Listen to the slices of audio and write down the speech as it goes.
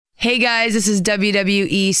Hey guys, this is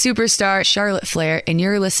WWE superstar Charlotte Flair, and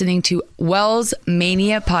you're listening to Wells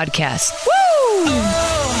Mania Podcast. Woo!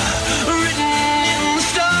 Written in the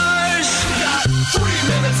stars. 3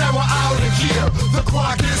 minutes and we're out of here. The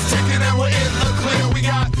clock is ticking and we're in the clear. We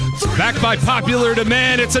got Back by popular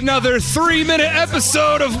demand, it's another 3-minute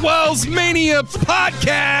episode of Wells Mania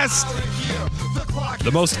Podcast.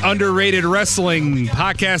 The most underrated wrestling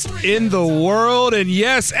podcast in the world. And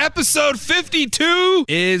yes, episode 52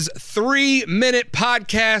 is 3-Minute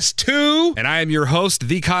Podcast 2. And I am your host,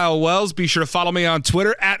 the Kyle Wells. Be sure to follow me on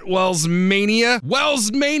Twitter at Wells Mania.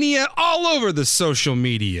 Wells Mania all over the social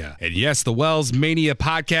media. And yes, the Wells Mania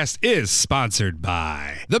Podcast is sponsored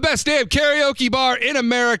by the best damn karaoke bar in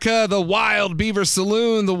America, the Wild Beaver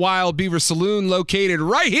Saloon. The Wild Beaver Saloon located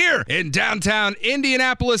right here in downtown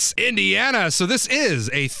Indianapolis, Indiana. So this is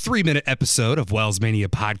a 3-minute episode of Wells Mania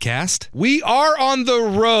Podcast. We are on the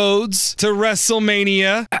roads to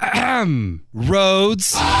WrestleMania.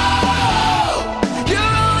 Roads. oh, you're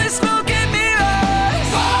only smoking mirrors.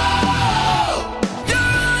 Oh, you're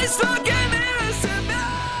only smoking mirrors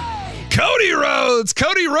tonight. Cody Rhodes.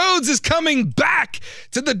 Cody Rhodes is coming back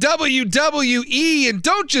to the WWE. And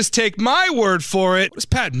don't just take my word for it. What does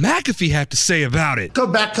Pat McAfee have to say about it? Go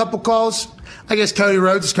back a couple calls. I guess Cody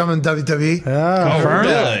Rhodes is coming to WWE.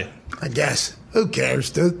 Really? I guess. Who cares,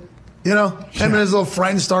 dude? You know, him and his little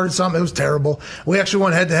friend started something. It was terrible. We actually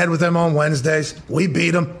went head-to-head with them on Wednesdays. We beat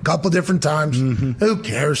them a couple different times. Who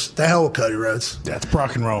cares? The hell with Cody Rhodes. That's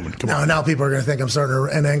Brock and Roman. Come on. Now people are going to think I'm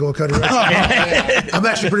starting an angle with Cody Rhodes. I'm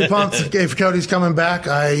actually pretty pumped if Cody's coming back.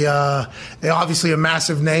 Obviously a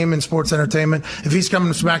massive name in sports entertainment. If he's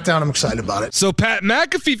coming to SmackDown, I'm excited about it. So Pat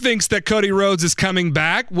McAfee thinks that Cody Rhodes is coming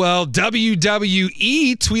back. Well,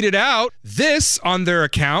 WWE tweeted out this on their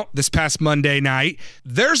account this past Monday night.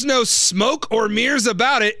 There's no smoke or mirrors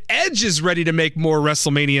about it. Edge is ready to make more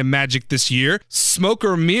WrestleMania magic this year. Smoke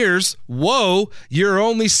or mirrors? Whoa, you're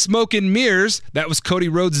only smoking mirrors. That was Cody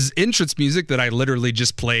Rhodes' entrance music that I literally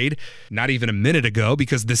just played not even a minute ago,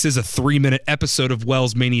 because this is a 3-minute episode of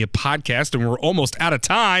Wells Mania Podcast and we're almost out of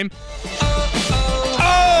time.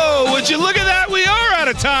 Oh, would you look at that? We are out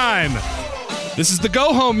of time. This is the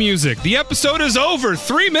go-home music. The episode is over.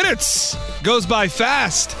 3 minutes goes by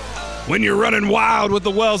fast when you're running wild with the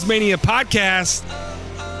Wells Mania Podcast.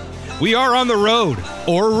 We are on the road,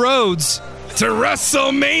 or roads, to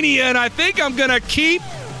WrestleMania, and I think I'm going to keep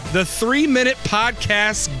the 3-minute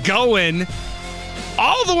podcast going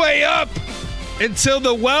all the way up until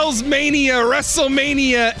the Wells Mania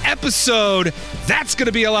WrestleMania episode. That's going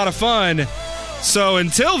to be a lot of fun. So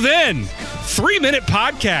until then, 3-minute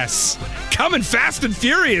podcasts coming fast and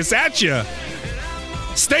furious at you.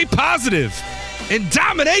 Stay positive and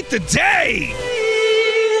dominate the day.